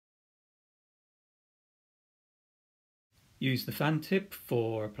Use the fan tip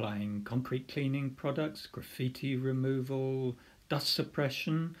for applying concrete cleaning products, graffiti removal, dust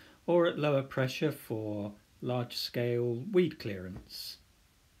suppression, or at lower pressure for large-scale weed clearance.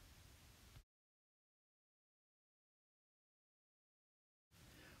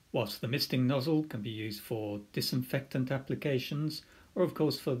 Whilst the misting nozzle can be used for disinfectant applications, or of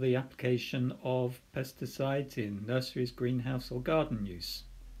course for the application of pesticides in nurseries, greenhouse or garden use.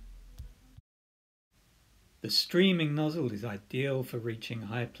 The streaming nozzle is ideal for reaching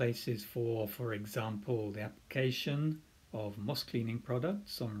high places for example, the application of moss cleaning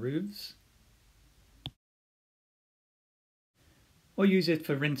products on roofs. Or use it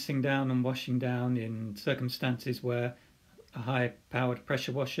for rinsing down and washing down in circumstances where a high-powered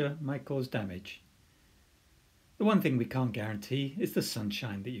pressure washer might cause damage. The one thing we can't guarantee is the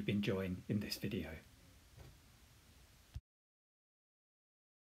sunshine that you've been enjoying in this video.